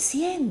y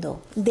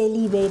creciendo, de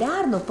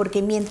liberarnos,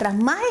 porque mientras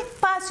más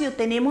espacio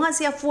tenemos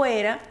hacia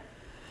afuera,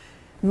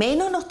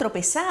 menos nos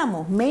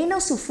tropezamos,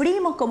 menos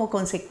sufrimos como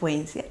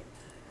consecuencia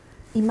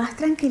y más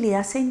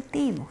tranquilidad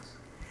sentimos.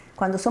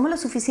 Cuando somos lo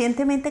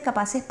suficientemente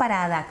capaces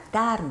para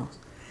adaptarnos,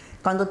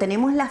 cuando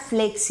tenemos la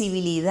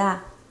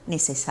flexibilidad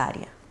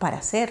necesaria para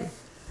hacerlo,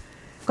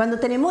 cuando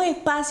tenemos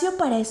espacio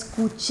para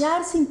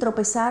escuchar sin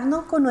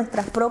tropezarnos con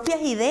nuestras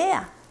propias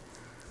ideas,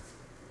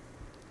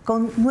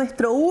 con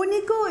nuestro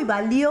único y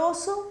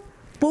valioso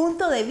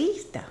punto de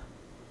vista.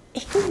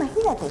 Es que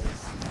imagínate,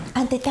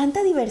 ante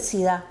tanta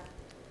diversidad,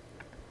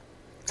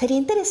 sería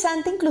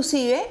interesante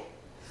inclusive,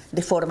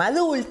 de forma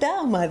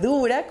adulta,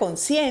 madura,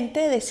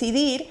 consciente,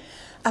 decidir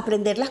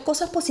aprender las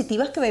cosas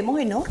positivas que vemos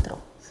en otros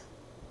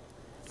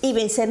y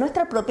vencer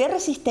nuestra propia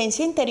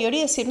resistencia interior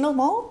y decirnos,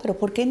 no, pero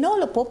 ¿por qué no?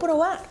 Lo puedo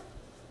probar.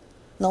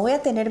 No voy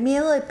a tener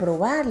miedo de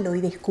probarlo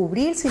y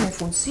descubrir si me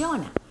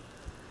funciona.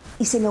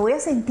 Y si me voy a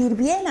sentir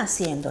bien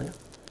haciéndolo.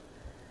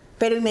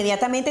 Pero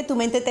inmediatamente tu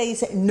mente te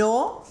dice,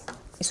 no,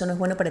 eso no es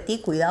bueno para ti,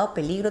 cuidado,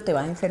 peligro, te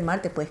vas a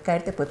enfermar, te puedes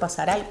caer, te puede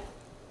pasar algo.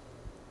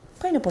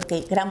 Bueno,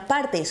 porque gran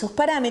parte de esos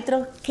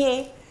parámetros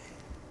que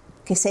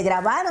se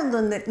grabaron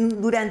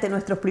durante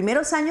nuestros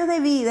primeros años de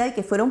vida y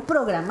que fueron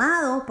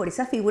programados por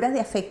esas figuras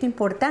de afecto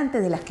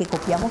importantes de las que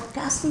copiamos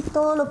casi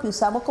todo lo que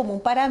usamos como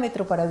un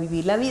parámetro para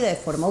vivir la vida de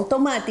forma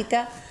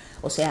automática,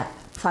 o sea,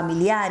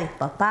 familiares,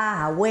 papás,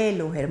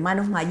 abuelos,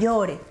 hermanos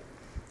mayores,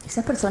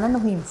 esas personas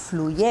nos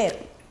influyeron,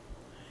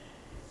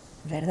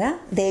 ¿verdad?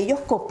 De ellos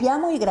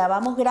copiamos y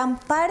grabamos gran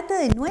parte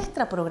de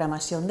nuestra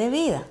programación de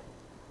vida.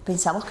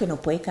 Pensamos que no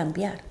puede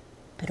cambiar,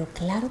 pero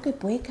claro que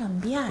puede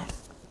cambiar.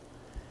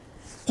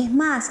 Es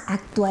más,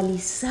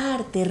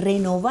 actualizarte,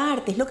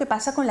 renovarte, es lo que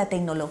pasa con la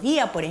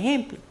tecnología, por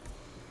ejemplo.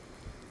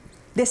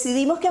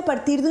 Decidimos que a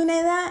partir de una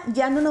edad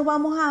ya no nos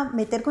vamos a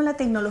meter con la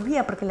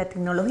tecnología porque la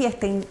tecnología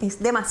es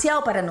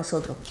demasiado para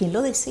nosotros. ¿Quién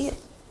lo decide?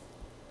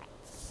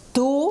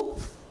 Tú.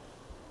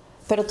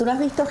 Pero tú no has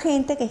visto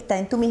gente que está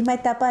en tu misma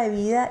etapa de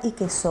vida y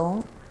que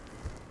son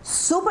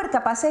súper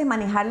capaces de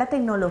manejar la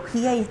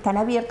tecnología y están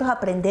abiertos a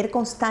aprender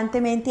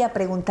constantemente y a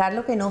preguntar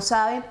lo que no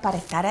saben para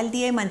estar al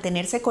día y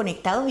mantenerse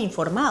conectados e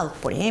informados,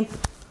 por ejemplo.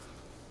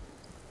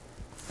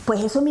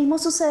 Pues eso mismo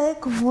sucede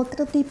con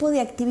otro tipo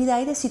de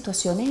actividad y de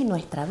situaciones en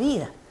nuestra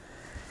vida.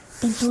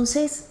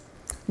 Entonces,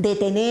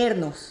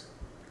 detenernos.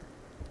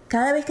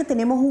 Cada vez que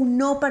tenemos un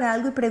no para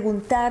algo y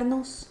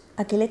preguntarnos,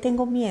 ¿a qué le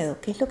tengo miedo?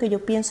 ¿Qué es lo que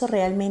yo pienso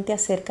realmente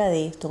acerca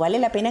de esto? ¿Vale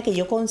la pena que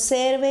yo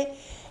conserve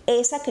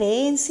esa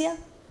creencia?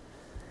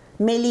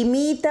 ¿Me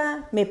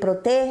limita, me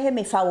protege,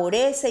 me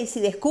favorece? Y si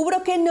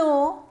descubro que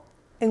no,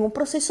 en un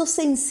proceso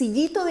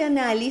sencillito de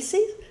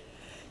análisis,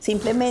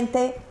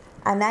 simplemente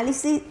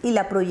análisis y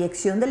la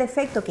proyección del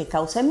efecto que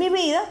causa en mi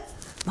vida,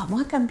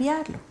 vamos a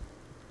cambiarlo.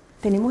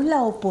 Tenemos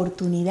la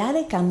oportunidad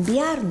de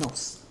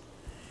cambiarnos.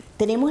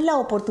 Tenemos la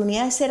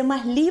oportunidad de ser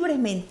más libres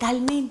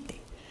mentalmente.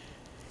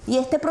 Y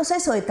este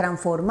proceso de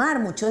transformar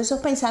muchos de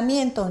esos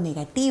pensamientos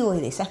negativos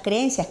y de esas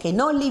creencias que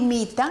nos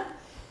limitan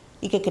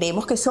y que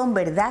creemos que son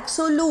verdad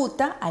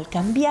absoluta, al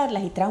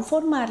cambiarlas y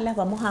transformarlas,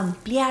 vamos a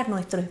ampliar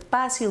nuestro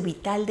espacio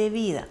vital de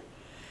vida.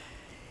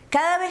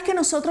 Cada vez que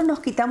nosotros nos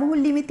quitamos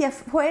un límite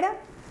afuera,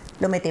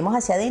 lo metemos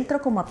hacia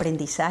adentro como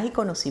aprendizaje y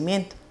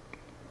conocimiento.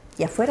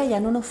 Y afuera ya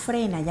no nos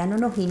frena, ya no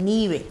nos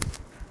inhibe,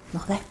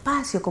 nos da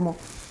espacio como...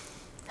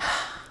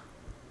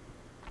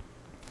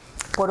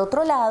 Por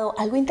otro lado,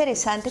 algo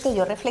interesante que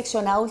yo he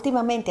reflexionado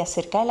últimamente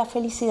acerca de la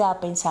felicidad,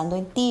 pensando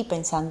en ti,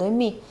 pensando en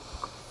mí,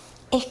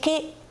 es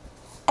que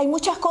hay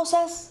muchas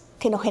cosas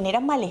que nos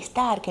generan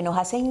malestar, que nos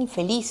hacen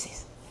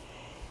infelices,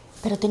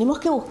 pero tenemos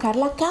que buscar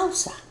la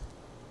causa.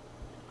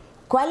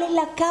 ¿Cuál es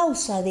la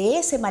causa de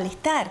ese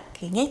malestar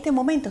que en este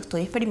momento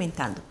estoy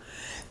experimentando?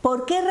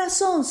 ¿Por qué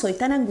razón soy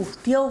tan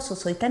angustioso,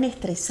 soy tan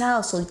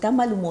estresado, soy tan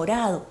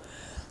malhumorado?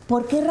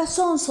 ¿Por qué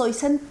razón soy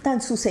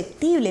tan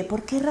susceptible?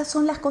 ¿Por qué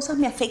razón las cosas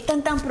me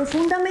afectan tan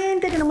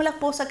profundamente que no me las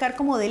puedo sacar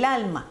como del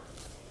alma?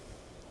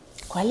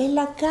 ¿Cuál es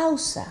la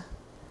causa?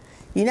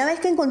 Y una vez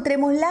que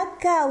encontremos la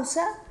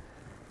causa,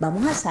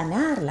 vamos a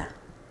sanarla,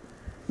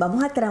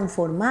 vamos a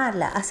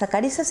transformarla, a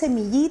sacar esa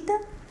semillita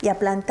y a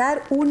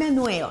plantar una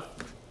nueva.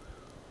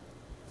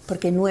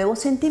 Porque nuevos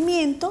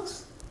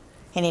sentimientos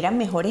generan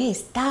mejores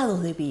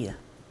estados de vida.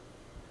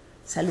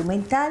 Salud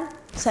mental,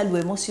 salud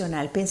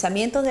emocional,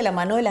 pensamientos de la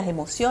mano de las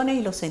emociones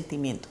y los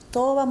sentimientos.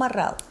 Todo va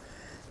amarrado.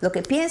 Lo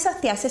que piensas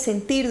te hace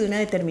sentir de una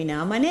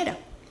determinada manera.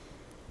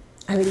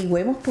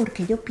 Averigüemos por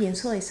qué yo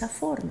pienso de esa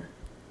forma.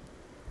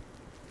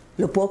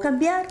 ¿Lo puedo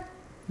cambiar?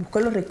 Busco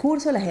los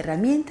recursos, las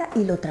herramientas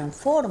y lo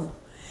transformo.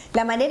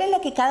 La manera en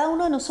la que cada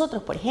uno de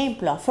nosotros, por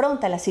ejemplo,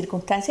 afronta las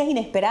circunstancias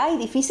inesperadas y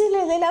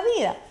difíciles de la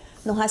vida,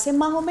 nos hace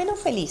más o menos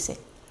felices.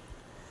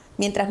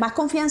 Mientras más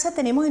confianza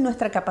tenemos en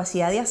nuestra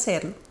capacidad de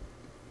hacerlo,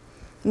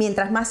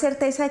 mientras más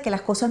certeza de que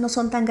las cosas no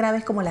son tan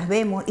graves como las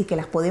vemos y que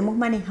las podemos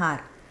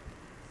manejar,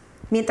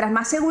 mientras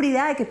más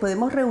seguridad de que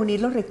podemos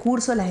reunir los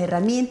recursos, las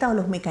herramientas o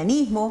los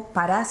mecanismos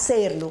para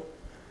hacerlo,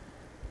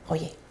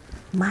 oye,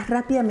 más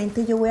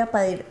rápidamente yo voy a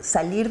poder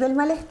salir del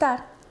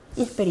malestar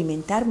y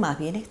experimentar más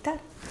bienestar,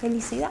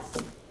 felicidad.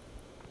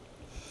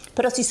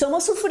 Pero si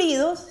somos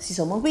sufridos, si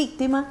somos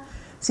víctimas,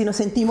 si nos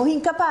sentimos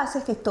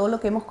incapaces, que es todo lo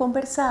que hemos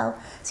conversado,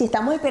 si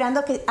estamos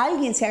esperando a que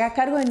alguien se haga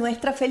cargo de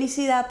nuestra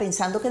felicidad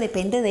pensando que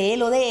depende de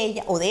él o de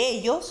ella o de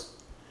ellos,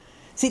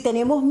 si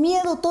tenemos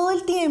miedo todo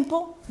el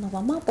tiempo, no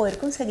vamos a poder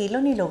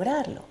conseguirlo ni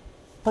lograrlo.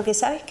 Porque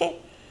 ¿sabes qué?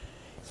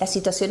 Las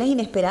situaciones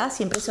inesperadas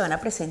siempre se van a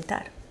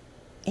presentar.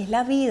 Es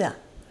la vida.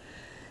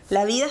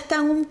 La vida está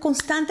en un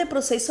constante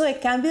proceso de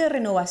cambio y de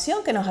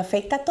renovación que nos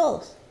afecta a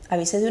todos. A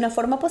veces de una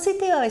forma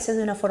positiva, a veces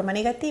de una forma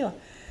negativa.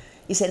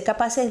 Y ser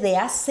capaces de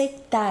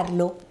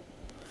aceptarlo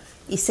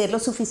y ser lo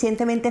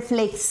suficientemente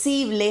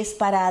flexibles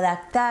para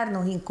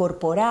adaptarnos,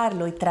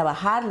 incorporarlo y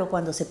trabajarlo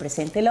cuando se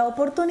presente la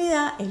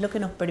oportunidad es lo que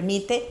nos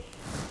permite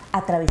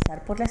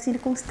atravesar por las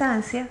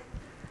circunstancias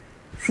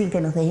sin que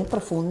nos dejen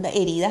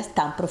heridas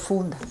tan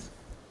profundas,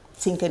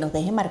 sin que nos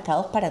dejen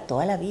marcados para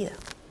toda la vida.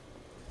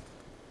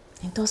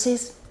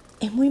 Entonces,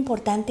 es muy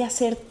importante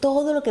hacer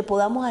todo lo que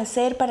podamos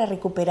hacer para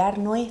recuperar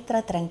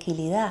nuestra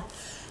tranquilidad,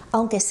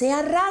 aunque sea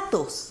a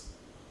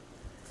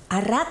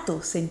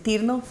ratos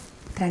sentirnos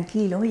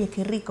tranquilos. Oye,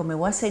 qué rico, me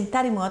voy a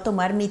sentar y me voy a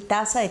tomar mi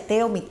taza de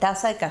té o mi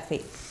taza de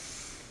café.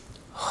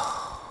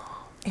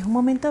 Es un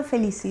momento de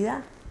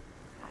felicidad.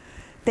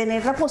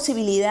 Tener la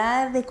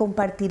posibilidad de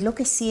compartir lo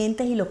que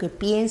sientes y lo que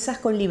piensas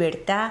con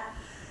libertad,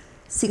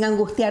 sin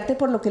angustiarte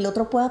por lo que el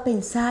otro pueda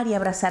pensar y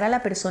abrazar a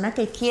la persona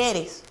que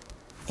quieres.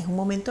 Es un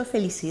momento de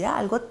felicidad,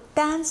 algo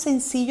tan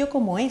sencillo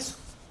como eso.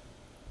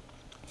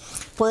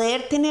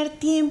 Poder tener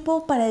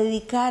tiempo para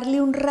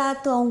dedicarle un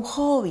rato a un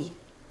hobby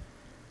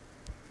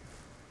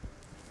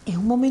es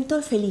un momento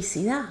de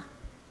felicidad.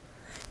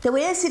 Te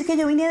voy a decir que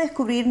yo vine a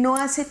descubrir no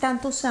hace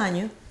tantos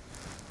años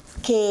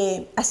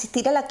que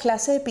asistir a la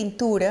clase de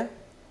pintura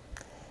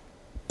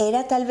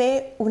era tal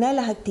vez una de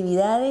las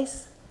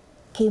actividades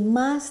que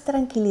más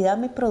tranquilidad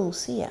me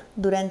producía.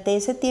 Durante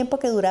ese tiempo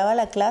que duraba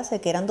la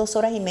clase, que eran 2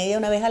 horas y media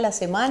una vez a la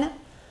semana,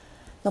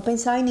 no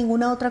pensaba en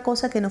ninguna otra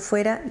cosa que no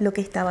fuera lo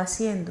que estaba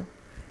haciendo.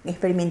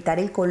 Experimentar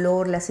el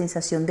color, la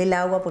sensación del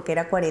agua, porque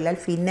era acuarela al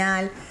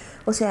final.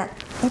 O sea,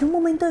 era un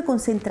momento de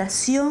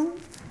concentración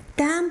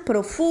tan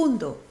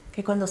profundo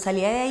que cuando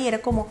salía de ahí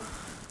era como,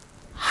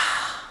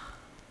 ¡ah,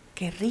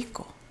 qué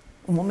rico!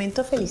 Un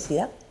momento de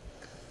felicidad.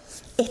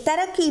 Estar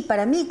aquí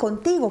para mí,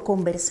 contigo,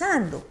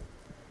 conversando,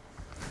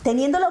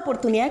 teniendo la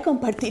oportunidad de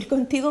compartir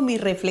contigo mis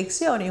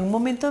reflexiones, un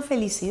momento de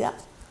felicidad.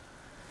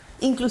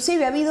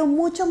 Inclusive ha habido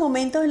muchos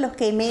momentos en los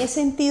que me he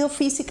sentido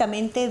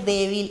físicamente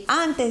débil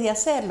antes de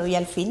hacerlo y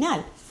al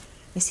final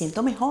me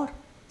siento mejor,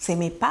 se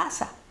me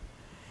pasa.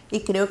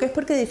 Y creo que es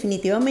porque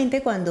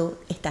definitivamente cuando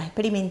estás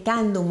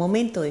experimentando un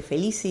momento de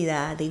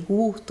felicidad, de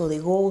gusto, de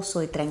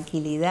gozo, de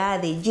tranquilidad,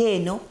 de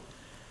lleno,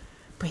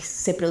 pues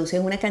se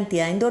producen una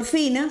cantidad de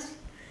endorfinas.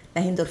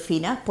 Las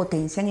endorfinas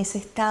potencian ese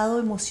estado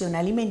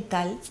emocional y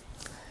mental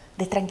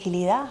de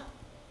tranquilidad,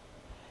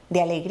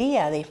 de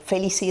alegría, de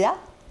felicidad.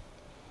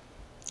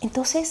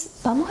 Entonces,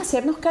 vamos a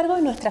hacernos cargo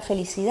de nuestra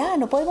felicidad.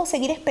 No podemos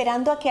seguir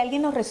esperando a que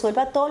alguien nos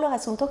resuelva todos los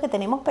asuntos que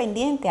tenemos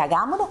pendientes.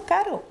 Hagámonos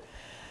cargo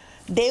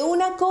de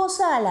una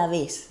cosa a la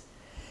vez.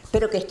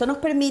 Pero que esto nos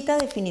permita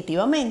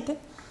definitivamente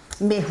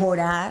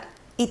mejorar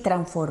y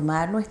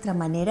transformar nuestra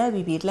manera de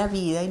vivir la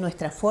vida y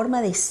nuestra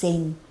forma de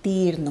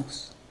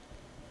sentirnos.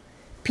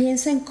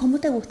 Piensa en cómo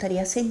te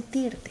gustaría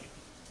sentirte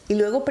y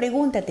luego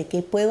pregúntate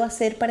qué puedo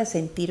hacer para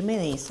sentirme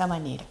de esa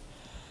manera.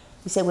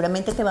 Y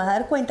seguramente te vas a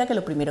dar cuenta que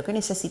lo primero que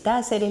necesitas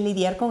hacer es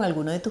lidiar con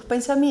alguno de tus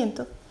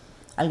pensamientos,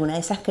 alguna de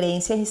esas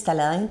creencias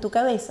instaladas en tu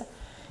cabeza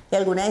y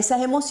alguna de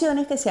esas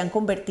emociones que se han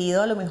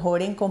convertido a lo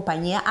mejor en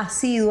compañía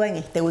asidua en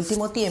este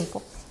último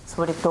tiempo,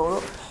 sobre todo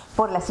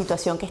por la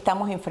situación que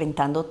estamos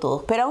enfrentando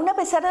todos. Pero aún a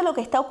pesar de lo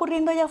que está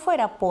ocurriendo allá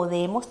afuera,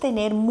 podemos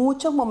tener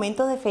muchos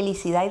momentos de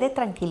felicidad y de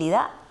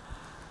tranquilidad.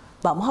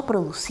 Vamos a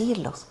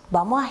producirlos,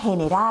 vamos a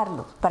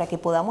generarlos para que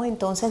podamos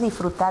entonces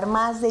disfrutar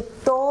más de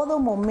todo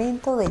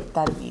momento de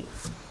estar vivos.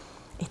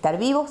 Estar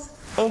vivos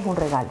es un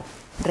regalo.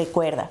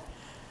 Recuerda,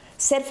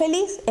 ser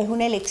feliz es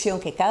una elección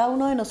que cada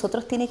uno de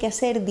nosotros tiene que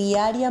hacer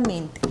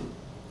diariamente.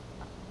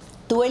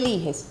 Tú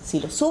eliges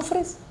si lo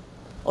sufres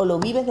o lo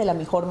vives de la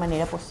mejor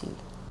manera posible.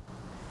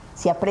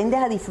 Si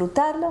aprendes a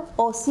disfrutarlo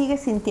o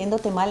sigues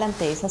sintiéndote mal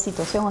ante esa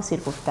situación o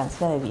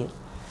circunstancia de vida.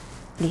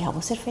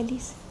 elijamos ser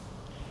felices.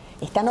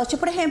 Esta noche,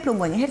 por ejemplo, un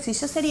buen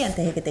ejercicio sería,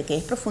 antes de que te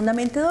quedes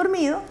profundamente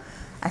dormido,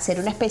 hacer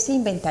una especie de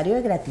inventario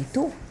de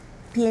gratitud.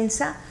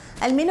 Piensa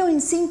al menos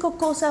en 5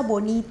 cosas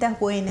bonitas,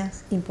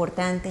 buenas,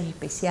 importantes,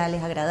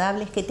 especiales,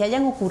 agradables que te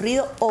hayan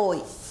ocurrido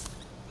hoy.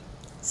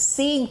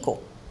 5.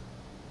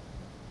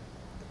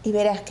 Y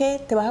verás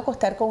que te vas a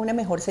acostar con una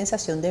mejor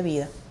sensación de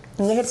vida.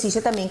 Un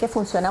ejercicio también que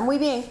funciona muy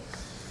bien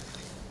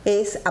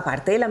es,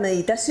 aparte de la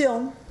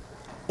meditación,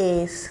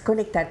 es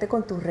conectarte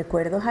con tus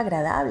recuerdos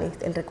agradables,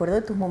 el recuerdo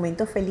de tus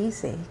momentos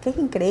felices. Es que es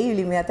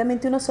increíble,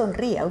 inmediatamente uno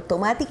sonríe,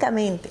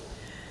 automáticamente.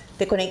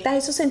 Te conectas a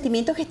esos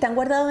sentimientos que están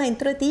guardados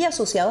dentro de ti y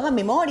asociados a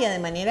memoria, de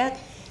manera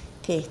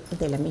que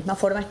de la misma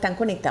forma están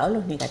conectados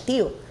los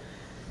negativos.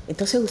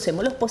 Entonces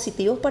usemos los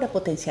positivos para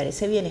potenciar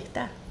ese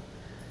bienestar.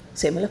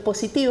 Usemos los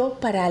positivos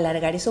para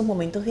alargar esos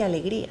momentos de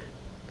alegría.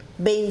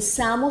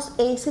 Venzamos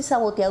ese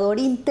saboteador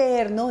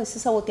interno, ese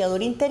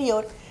saboteador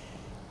interior,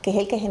 que es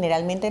el que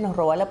generalmente nos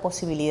roba la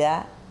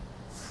posibilidad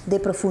de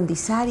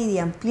profundizar y de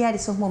ampliar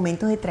esos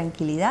momentos de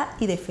tranquilidad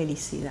y de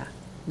felicidad.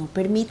 No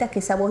permitas que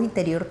esa voz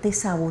interior te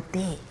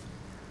sabotee.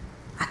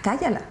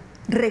 Acállala,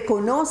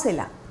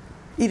 reconócela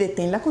y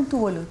deténla con tu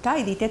voluntad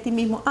y dite a ti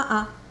mismo,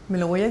 me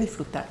lo voy a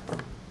disfrutar.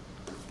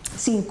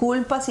 Sin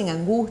culpa, sin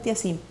angustia,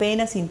 sin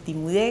pena, sin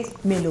timidez,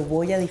 me lo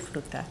voy a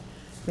disfrutar.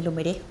 Me lo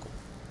merezco,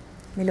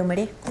 me lo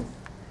merezco.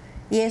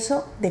 Y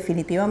eso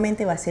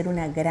definitivamente va a ser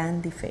una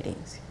gran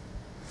diferencia.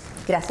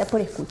 Gracias por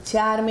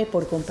escucharme,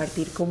 por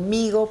compartir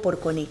conmigo, por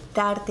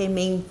conectarte.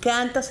 Me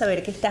encanta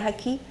saber que estás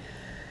aquí.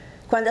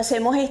 Cuando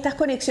hacemos estas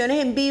conexiones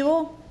en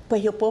vivo,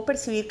 pues yo puedo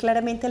percibir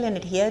claramente la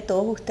energía de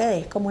todos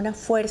ustedes. Es como una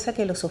fuerza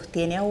que lo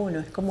sostiene a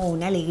uno, es como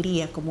una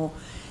alegría, como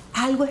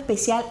algo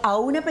especial,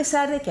 aún a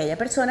pesar de que haya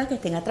personas que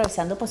estén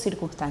atravesando por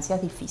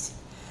circunstancias difíciles.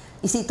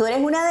 Y si tú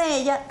eres una de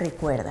ellas,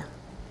 recuerda,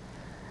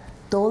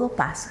 todo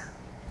pasa,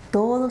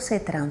 todo se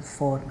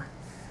transforma.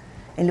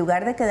 En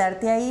lugar de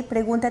quedarte ahí,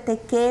 pregúntate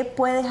qué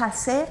puedes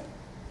hacer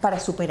para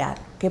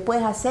superarlo, qué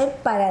puedes hacer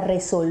para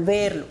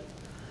resolverlo,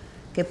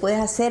 qué puedes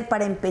hacer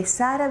para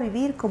empezar a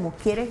vivir como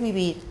quieres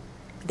vivir,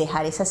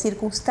 dejar esa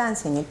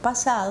circunstancia en el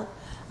pasado,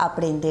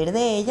 aprender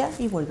de ella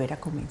y volver a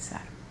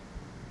comenzar.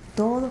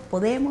 Todos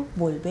podemos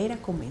volver a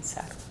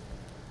comenzar.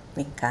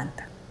 Me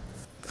encanta.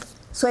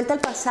 Suelta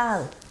el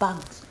pasado,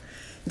 vamos.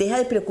 Deja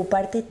de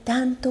preocuparte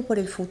tanto por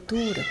el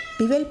futuro.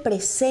 Vive el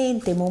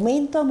presente,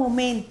 momento a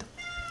momento.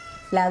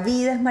 La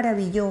vida es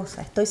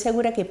maravillosa. Estoy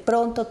segura que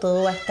pronto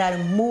todo va a estar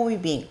muy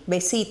bien.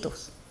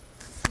 Besitos.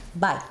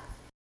 Bye.